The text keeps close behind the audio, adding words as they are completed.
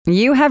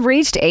You have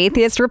reached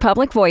Atheist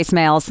Republic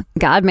voicemails.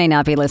 God may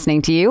not be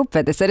listening to you,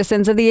 but the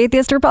citizens of the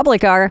Atheist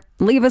Republic are.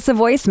 Leave us a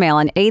voicemail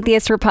on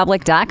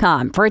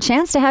atheistrepublic.com for a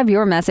chance to have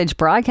your message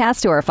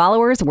broadcast to our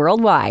followers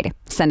worldwide.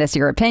 Send us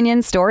your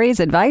opinions, stories,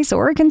 advice,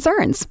 or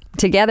concerns.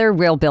 Together,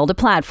 we'll build a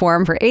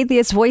platform for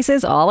atheist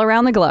voices all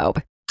around the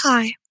globe.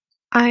 Hi,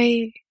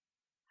 I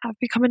have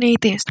become an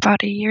atheist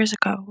about 8 years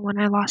ago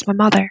when I lost my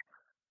mother.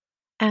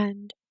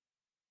 And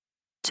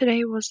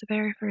today was the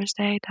very first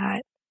day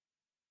that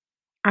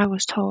I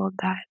was told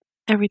that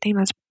everything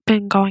that's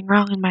been going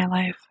wrong in my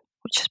life,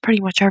 which is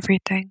pretty much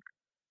everything,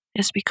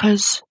 is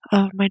because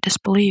of my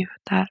disbelief,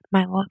 that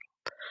my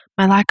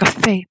lack of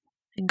faith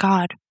in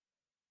God.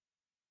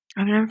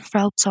 I've never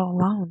felt so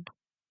alone.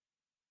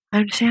 I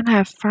understand I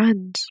have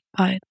friends,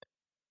 but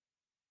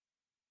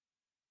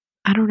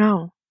I don't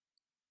know.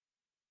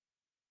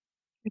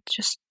 It's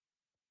just,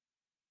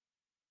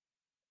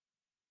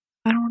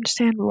 I don't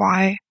understand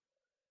why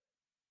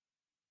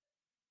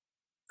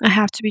I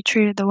have to be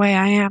treated the way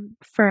I am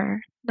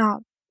for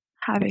not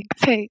having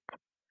faith.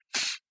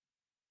 I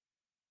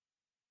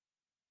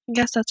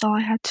guess that's all I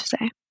had to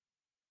say.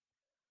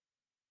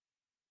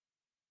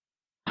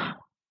 I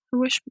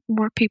wish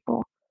more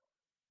people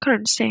could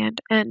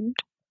understand and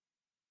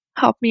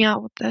help me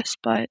out with this,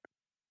 but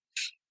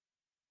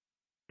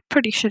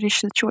pretty shitty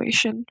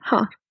situation,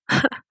 huh?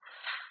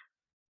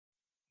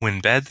 When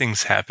bad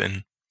things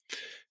happen,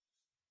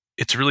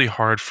 it's really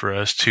hard for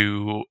us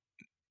to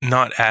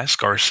not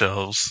ask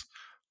ourselves,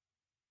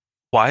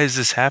 why is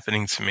this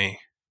happening to me?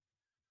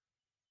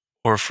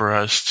 Or for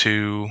us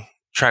to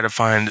try to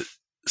find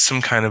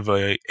some kind of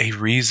a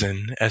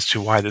reason as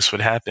to why this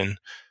would happen.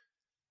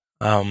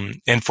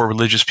 And for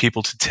religious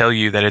people to tell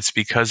you that it's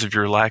because of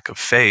your lack of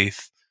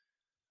faith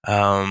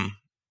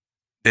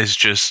is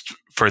just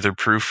further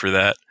proof for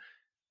that.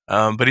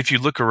 But if you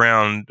look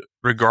around,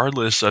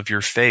 regardless of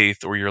your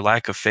faith or your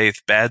lack of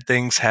faith, bad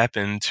things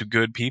happen to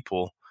good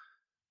people.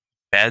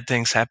 Bad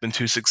things happen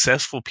to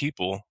successful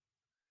people.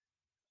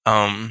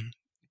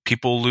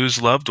 People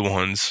lose loved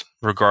ones,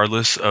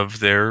 regardless of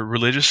their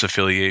religious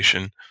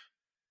affiliation.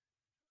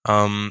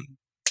 But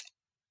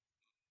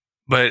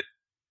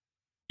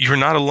you're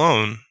not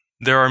alone.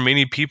 There are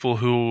many people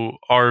who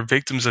are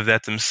victims of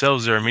that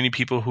themselves. There are many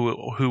people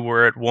who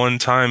were at one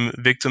time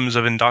victims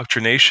of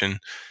indoctrination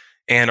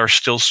and are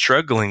still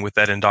struggling with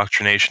that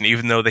indoctrination,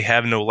 even though they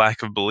have no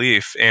lack of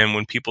belief. And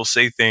when people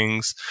say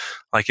things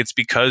like it's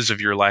because of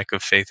your lack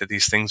of faith that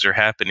these things are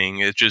happening,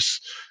 it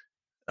just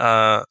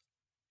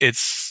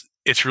it's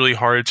really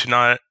hard to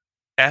not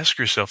ask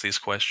yourself these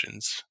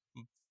questions.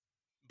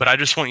 But I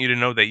just want you to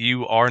know that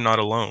you are not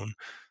alone.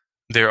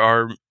 There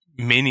are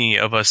many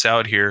of us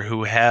out here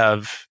who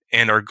have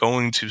and are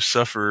going to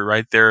suffer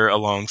right there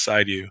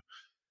alongside you.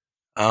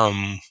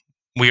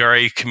 We are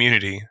a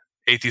community.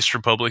 Atheist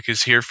Republic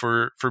is here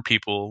for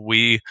people.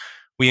 We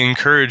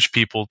encourage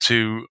people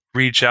to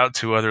reach out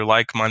to other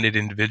like-minded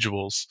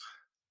individuals.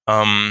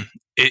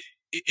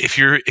 If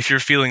you're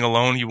feeling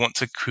alone, you want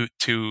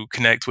to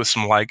connect with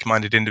some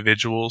like-minded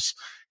individuals,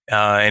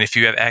 and if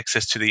you have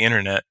access to the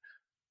internet,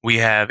 we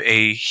have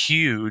a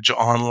huge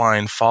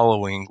online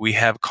following. We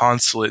have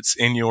consulates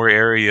in your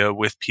area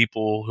with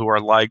people who are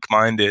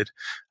like-minded,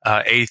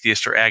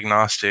 atheist or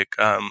agnostic,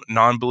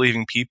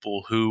 non-believing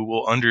people who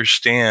will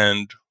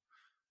understand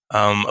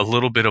a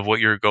little bit of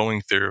what you're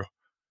going through.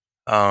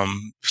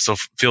 So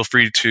feel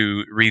free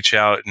to reach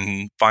out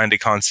and find a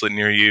consulate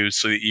near you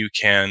so that you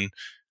can,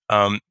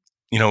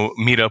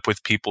 meet up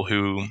with people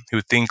who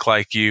think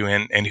like you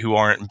and who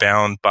aren't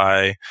bound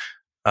by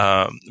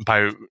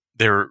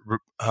their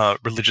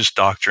religious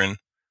doctrine.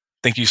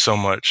 Thank you so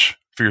much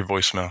for your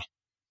voicemail.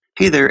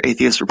 Hey there,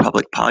 Atheist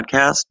Republic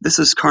podcast. This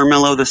is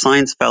Carmelo, the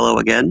Science Fellow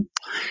again.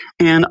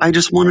 And I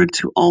just wanted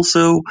to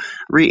also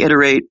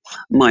reiterate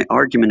my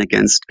argument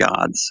against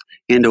gods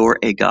and or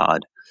a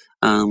god.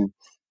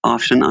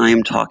 Often I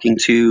am talking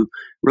to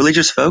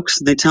religious folks.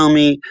 They tell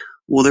me,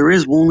 well, there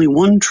is only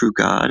one true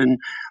God, and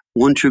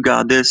one true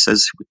God this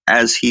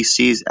as he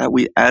sees,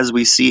 as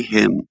we see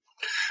him.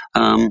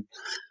 And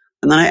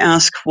then I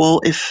ask,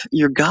 well, if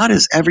your God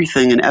is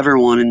everything and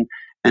everyone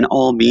and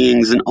all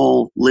beings and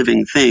all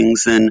living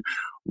things, then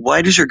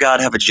why does your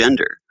God have a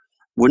gender?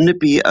 Wouldn't it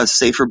be a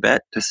safer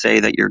bet to say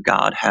that your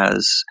God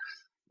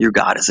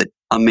is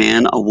a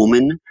man, a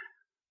woman,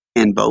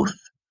 and both?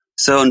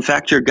 So in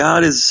fact, your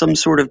God is some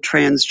sort of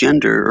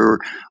transgender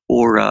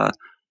or a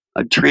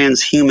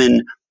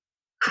transhuman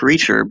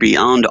creature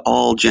beyond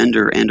all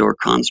gender and or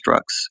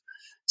constructs.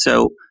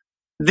 So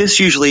this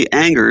usually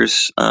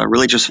angers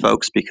religious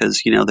folks because,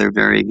 they're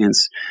very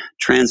against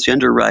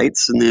transgender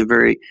rights and they're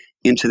very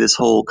into this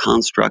whole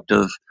construct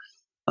of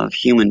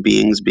human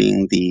beings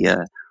being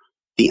the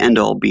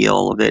end-all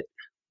be-all of it.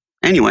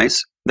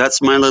 Anyways,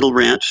 that's my little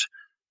rant.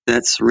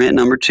 That's rant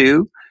number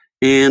 2.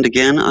 And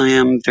again, I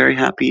am very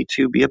happy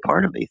to be a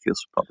part of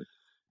Atheist Republic.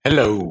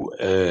 Hello,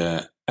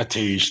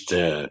 Atheist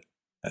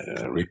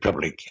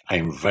Republic.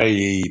 I'm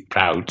very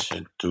proud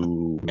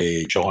to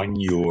join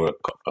your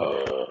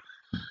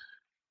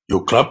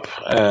club.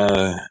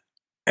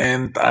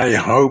 and I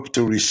hope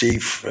to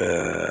receive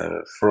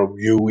from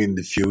you in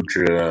the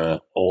future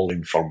all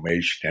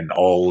information and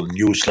all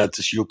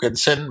newsletters you can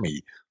send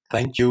me.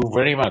 Thank you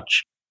very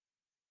much.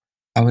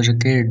 I was a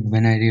kid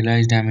when I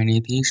realized I'm an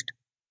atheist.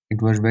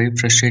 It was very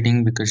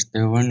frustrating because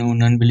there were no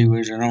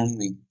non-believers around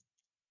me,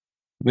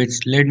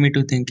 which led me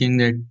to thinking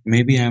that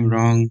maybe I'm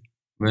wrong.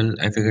 Well,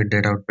 I figured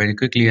that out very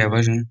quickly. I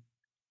wasn't.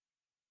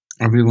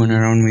 Everyone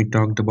around me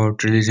talked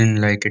about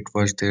religion like it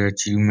was their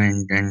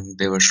achievement, and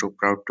they were so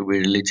proud to be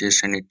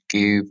religious and it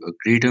gave a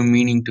greater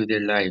meaning to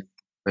their life.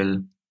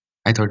 Well,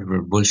 I thought it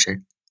was bullshit.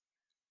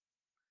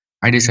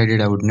 I decided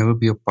I would never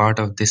be a part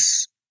of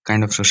this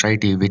kind of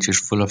society which is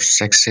full of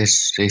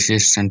sexists,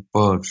 racists, and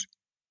pervs.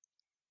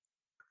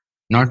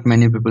 Not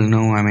many people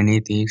know I'm an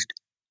atheist.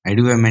 I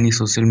do have many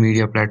social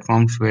media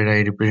platforms where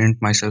I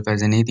represent myself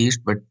as an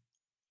atheist, but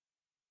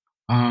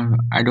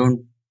I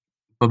don't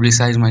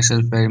publicize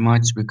myself very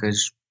much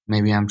because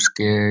maybe I'm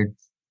scared.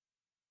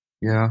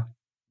 Yeah,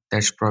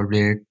 that's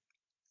probably it.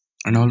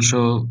 And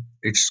also,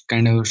 it's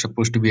kind of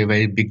supposed to be a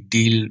very big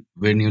deal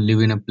when you live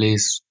in a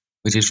place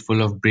which is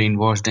full of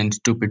brainwashed and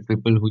stupid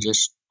people who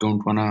just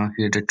don't want to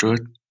hear the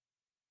truth.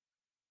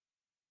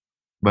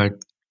 But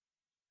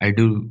I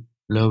do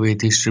love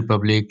Atheist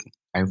Republic.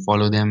 I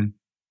follow them.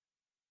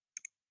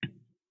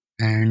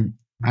 And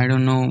I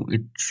don't know,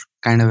 it's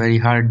kind of very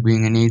hard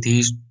being an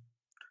atheist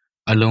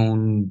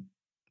alone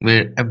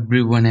where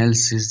everyone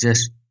else is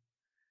just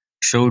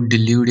so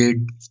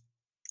deluded.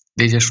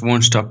 They just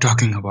won't stop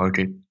talking about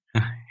it.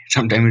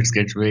 Sometimes it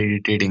gets very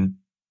irritating.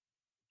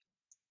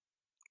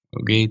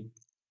 Okay,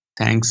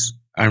 thanks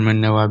Arman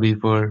Nawabi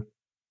for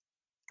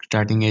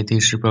starting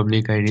Atheist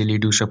Republic. I really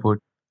do support.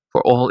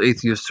 For all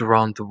atheists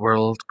around the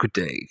world, good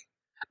day.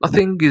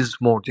 Nothing is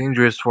more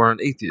dangerous for an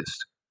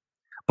atheist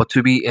but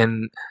to be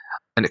in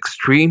an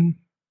extreme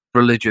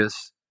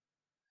religious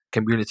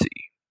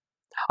community.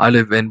 I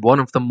live in one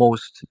of the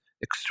most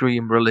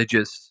extreme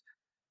religious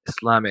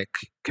Islamic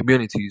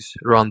communities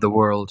around the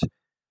world,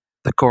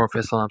 the core of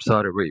Islam,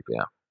 Saudi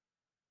Arabia.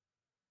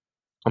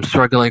 I'm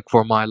struggling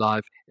for my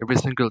life every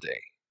single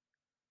day.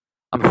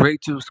 I'm afraid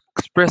to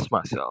express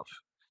myself,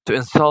 to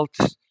insult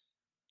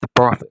the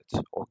Prophet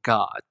or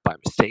God by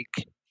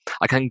mistake.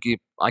 I can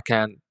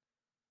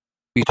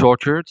be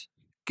tortured,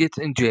 get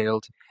in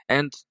jailed,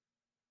 and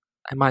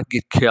I might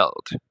get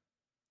killed.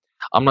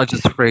 I'm not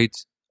just afraid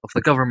of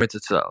the government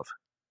itself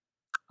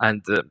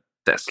and the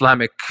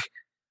Islamic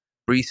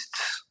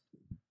priests.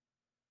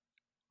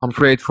 I'm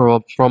afraid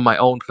from my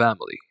own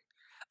family.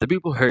 The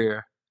people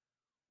here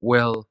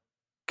will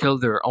kill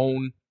their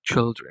own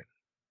children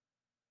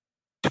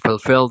to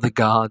fulfill the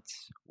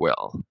God's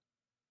will.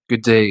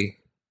 Good day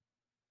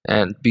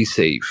and be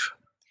safe.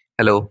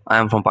 Hello, I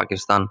am from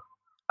Pakistan.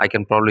 I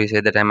can probably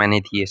say that I'm an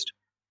atheist.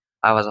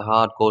 I was a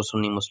hardcore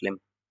Sunni Muslim.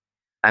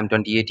 I'm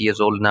 28 years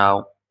old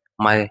now.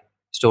 My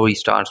story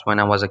starts when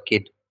I was a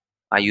kid.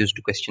 I used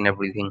to question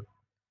everything.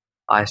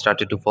 I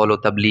started to follow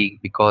Tabligh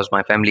because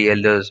my family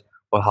elders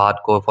were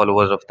hardcore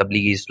followers of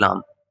Tabligh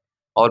Islam.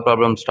 All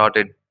problems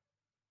started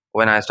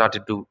when I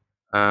started to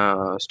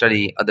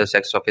study other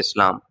sects of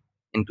Islam.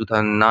 In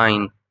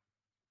 2009,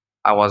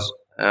 I was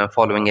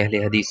following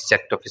Ahle Hadith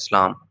sect of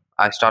Islam.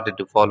 I started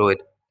to follow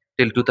it.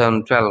 Till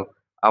 2012,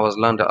 I was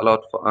learned a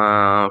lot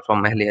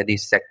from Ahle Hadith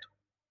sect.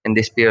 In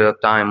this period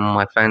of time,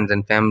 my friends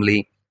and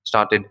family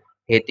started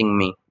hating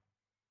me.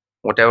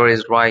 Whatever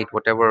is right,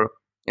 whatever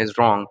is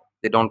wrong,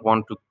 they don't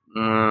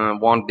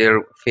want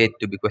their faith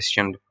to be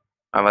questioned.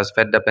 I was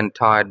fed up and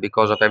tired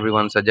because of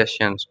everyone's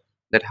suggestions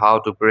that how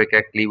to pray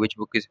correctly, which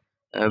book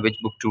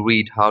to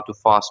read, how to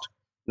fast.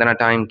 Then a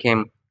time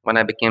came when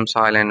I became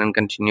silent and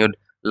continued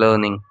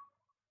learning.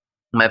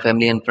 My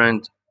family and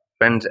friends,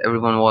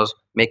 everyone was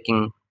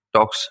making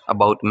talks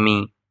about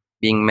me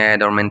being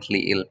mad or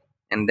mentally ill.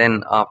 And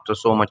then, after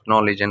so much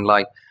knowledge and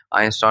light,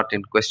 I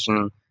started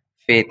questioning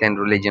faith and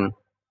religion.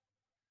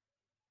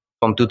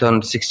 From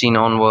 2016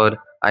 onward,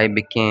 I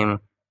became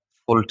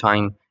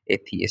full-time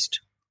atheist.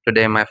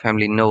 Today, my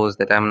family knows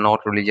that I'm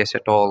not religious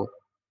at all.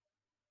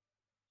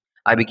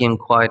 I became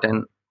quiet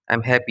and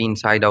I'm happy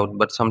inside out,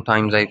 but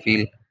sometimes I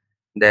feel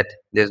that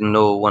there's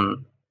no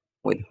one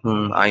with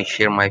whom I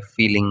share my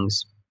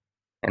feelings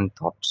and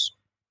thoughts.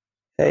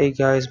 Hey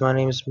guys, my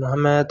name is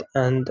Mohammed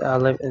and I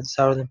live in the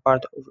southern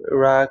part of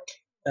Iraq.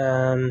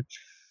 Um,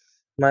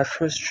 my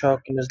first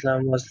shock in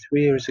Islam was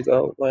 3 years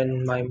ago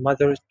when my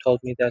mother told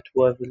me that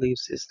whoever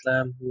leaves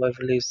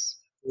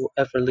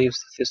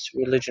this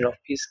religion of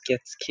peace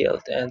gets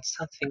killed, and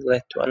something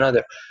led to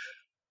another.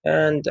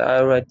 And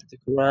I read the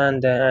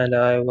Quran and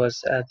I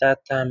was at that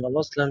time a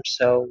Muslim,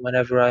 so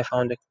whenever I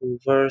found a cool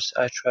verse,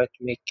 I tried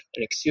to make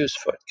an excuse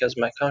for it because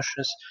my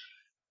conscience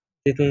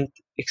didn't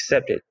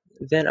accept it.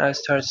 Then I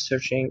started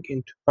searching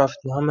into Prophet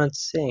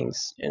Muhammad's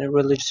sayings in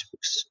religious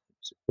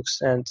books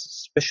and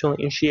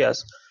especially in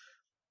Shias.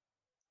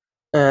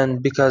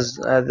 And because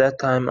at that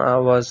time I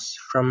was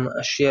from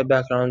a Shia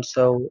background,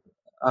 so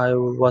I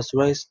was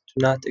raised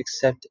to not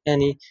accept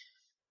any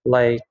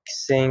like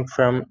saying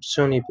from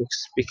Sunni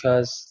books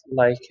because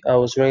like I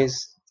was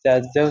raised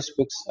that those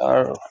books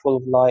are full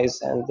of lies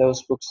and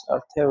those books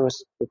are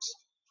terrorist books.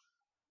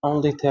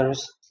 Only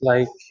terrorists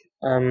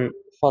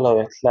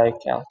follow it, like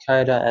Al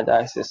Qaeda and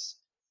ISIS.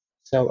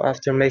 So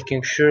after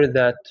making sure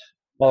that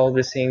all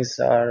the things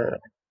are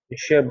in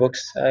share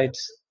books, I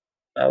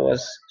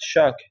was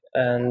shocked,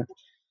 and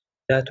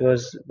that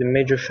was the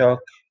major shock,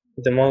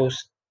 the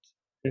most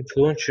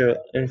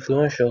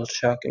influential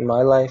shock in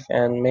my life,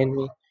 and made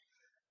me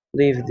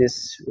leave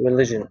this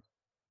religion.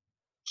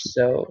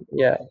 So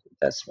yeah,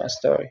 that's my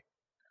story.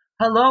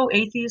 Hello,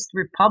 Atheist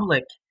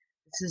Republic.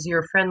 This is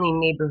your friendly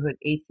neighborhood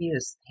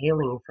atheist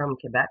hailing from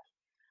Quebec.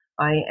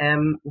 I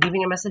am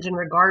leaving a message in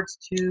regards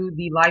to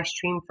the live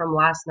stream from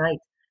last night.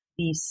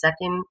 The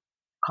second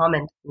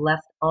comment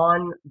left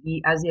on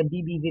the Azia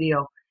Bibi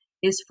video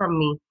is from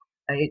me.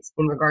 It's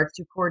in regards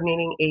to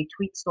coordinating a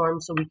tweet storm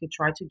so we could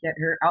try to get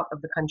her out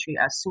of the country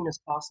as soon as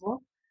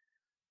possible.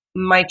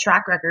 My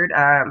track record,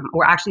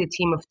 we're actually a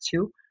team of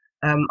two.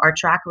 Our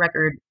track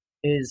record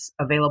is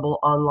available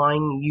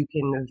online. You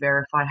can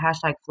verify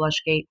hashtag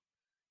Flushgate,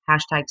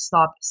 hashtag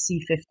Stop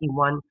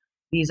C51.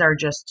 These are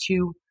just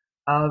two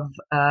of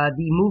the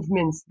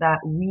movements that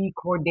we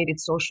coordinated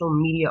social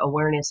media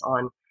awareness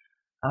on.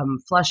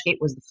 Flushgate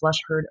was the flush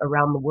heard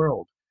around the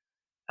world.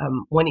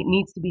 When it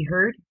needs to be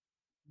heard,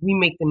 we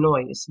make the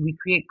noise. We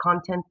create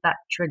content that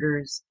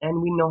triggers,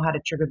 and we know how to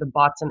trigger the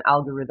bots and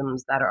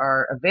algorithms that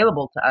are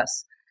available to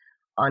us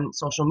on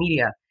social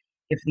media.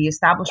 If the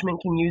establishment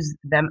can use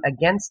them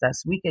against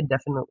us, we could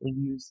definitely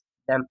use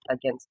them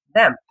against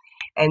them.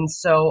 And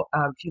so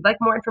if you'd like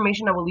more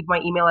information, I will leave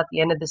my email at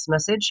the end of this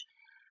message.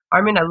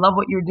 Armin, I love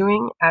what you're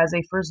doing. As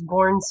a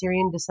firstborn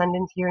Syrian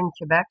descendant here in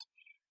Quebec,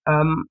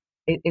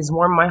 it is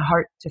warmed my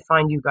heart to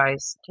find you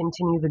guys.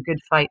 Continue the good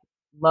fight.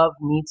 Love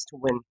needs to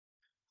win.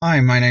 Hi,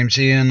 my name's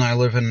Ian. I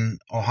live in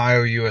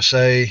Ohio,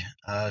 USA,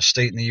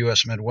 state in the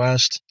U.S.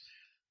 Midwest.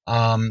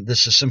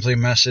 This is simply a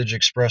message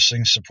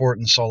expressing support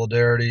and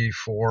solidarity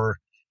for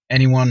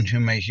anyone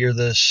who may hear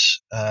this,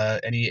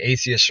 any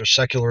atheists or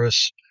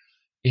secularists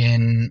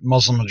in a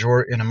Muslim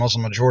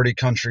majority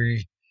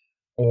country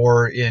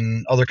or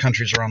in other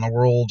countries around the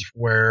world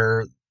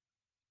where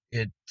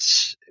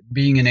it's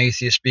being an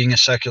atheist, being a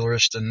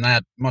secularist, and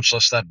that, much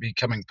less that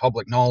becoming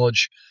public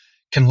knowledge,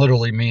 can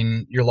literally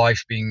mean your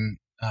life being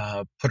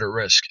put at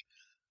risk.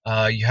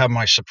 You have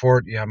my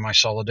support. You have my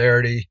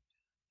solidarity.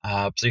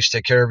 Please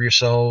take care of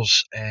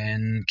yourselves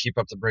and keep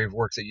up the brave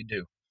work that you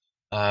do.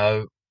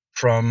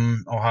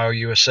 From Ohio,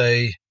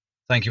 USA,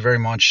 thank you very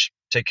much.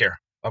 Take care.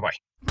 Bye-bye.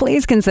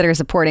 Please consider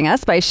supporting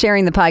us by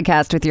sharing the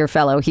podcast with your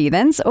fellow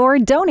heathens or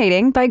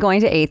donating by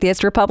going to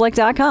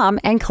atheistrepublic.com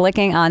and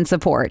clicking on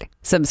support.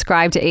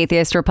 Subscribe to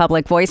Atheist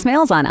Republic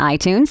voicemails on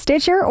iTunes,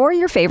 Stitcher, or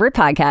your favorite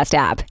podcast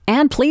app.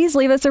 And please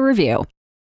leave us a review.